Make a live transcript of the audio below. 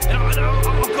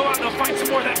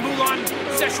more of that Mulan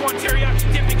Szechuan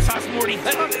teriyaki dipping sauce, Morty.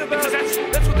 Because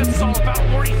that's what this is all about,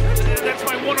 Morty. That's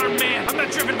my one-armed man. I'm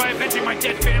not driven by avenging my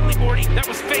dead family, Morty. That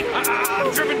was fake.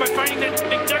 I'm driven by finding that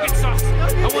McNugget sauce.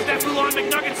 I want that Mulan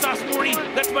McNugget sauce, Morty.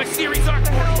 That's my series arc,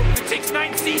 Morty. It takes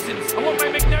 9 seasons. I want my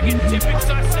McNugget dipping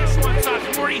sauce, Szechuan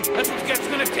sauce, Morty. That's what's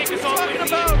gonna take us all the way to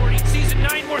the end, Morty. Season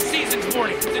 9 more seasons,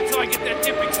 Morty. Until I get that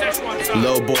dipping Szechuan sauce.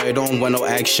 Little boy don't want no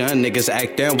action. Niggas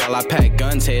acting while I pack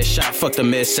guns. Headshot, fuck the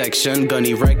midsection. Gun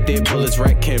erect it, bullets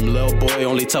wreck him. Little boy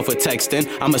only tough with texting.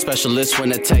 I'm a specialist when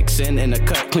the texting. In the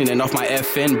cut, cleaning off my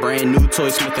FN. Brand new toy,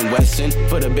 Smith & Wesson.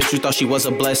 For the bitch who thought she was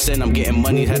a blessing. I'm getting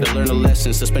money, had to learn a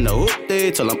lesson. Suspend the hoop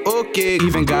day till I'm okay.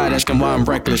 Even God asking why I'm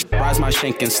reckless. Rise my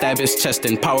shank and stab his chest.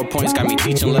 And PowerPoints got me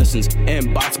teaching lessons.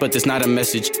 Inbox, but there's not a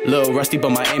message. Little rusty,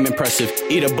 but my aim impressive.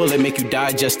 Eat a bullet, make you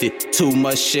digest it. Too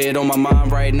much shit on my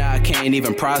mind right now, I can't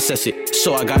even process it.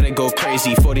 So I gotta go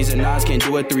crazy. 40s and 9s can't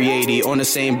do a 380. On the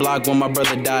same block when my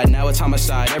brother died. Now it's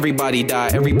homicide, everybody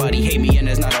died. Everybody hate me and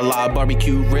there's not a lie.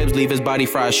 Barbecue ribs, leave his body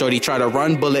fried. Shorty try to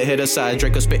run, bullet hit his side.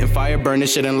 Draco spitting fire, burn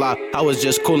this shit and lie. I was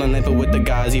just cool and limping with the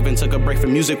guys. Even took a break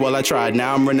from music while I tried.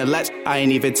 Now I'm running laps, I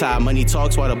ain't even tired. Money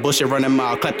talks while the bullshit running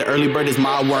mild. Clap the early bird is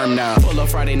my worm now. Pull up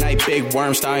Friday night, big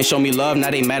worm style. Ain't show me love,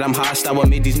 now they mad I'm hostile. What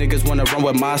made these niggas wanna run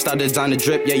with my style? Design the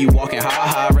drip, yeah you walking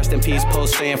high. Rest in peace,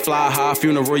 post saying fly high.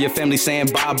 Funeral, your family saying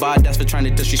bye-bye. That's for trying to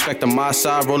disrespect on my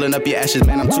side. Rolling up your ashes,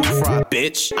 man, I'm too fried,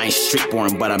 bitch. I ain't street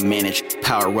born, but I manage.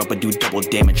 Power up, I do double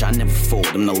damage. I never fold,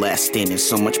 I'm the last standing.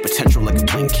 So much potential like a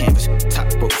blank canvas.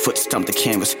 Top rope, foot stomp the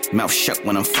canvas. Mouth shut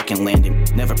when I'm fucking landing.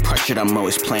 Never pressured, I'm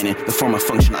always planning. The form of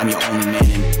function, I'm your only man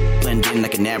in. Blend in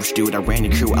like an average dude. I ran the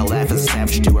crew, I laugh as a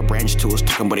savage do. I branch tools,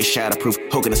 took them but they shatterproof.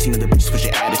 Hogan the scene of the bitch, switch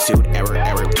your attitude.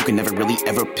 Error, you can never really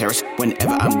ever perish.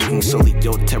 Whenever I'm moving slowly,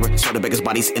 yo terror. Saw the beggar's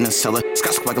bodies in a cellar.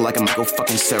 Scott squawking like a Michael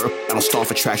fucking Sarah. I don't stall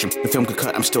for traction. The film could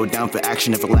cut, I'm still down for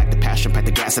action. If I lack the passion, pack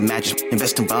the gas and matches.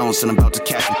 Invest in violence and I'm about to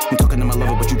cash him. I'm talking to my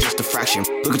lover, but you just a fraction.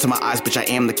 Look into my eyes, bitch, I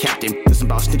am the captain. Listen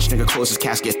about snitch nigga, close his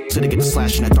casket. So they get the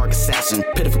slash in a dark assassin.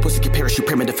 Pitiful pussy can parachute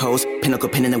primitive hoes. Pinnacle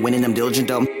pinning and winning, I'm diligent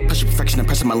though. Pressure perfection, I'm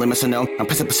pressing my limits, I know. I'm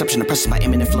pressing perception, I'm pressing my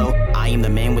imminent flow. I am the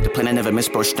man with the plan, I never miss,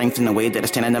 bro. Strength in the way that I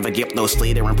stand, I never get low.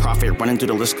 Slater and profit, running through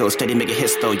the list goes. Steady making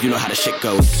hits though, you know how the shit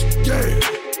goes. Yeah,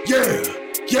 yeah,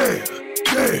 yeah,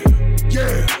 yeah,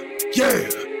 yeah, yeah,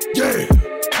 yeah,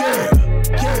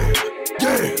 yeah,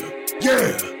 yeah,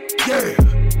 yeah,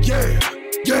 yeah,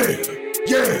 yeah,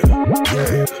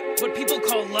 yeah. What people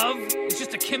call love is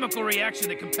just a chemical reaction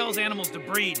that compels animals to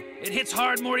breed. It hits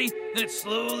hard, Morty, then it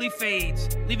slowly fades,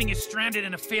 leaving you stranded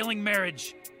in a failing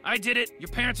marriage. I did it. Your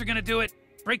parents are gonna do it.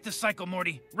 Break the cycle,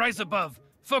 Morty. Rise above.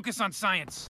 Focus on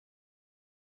science.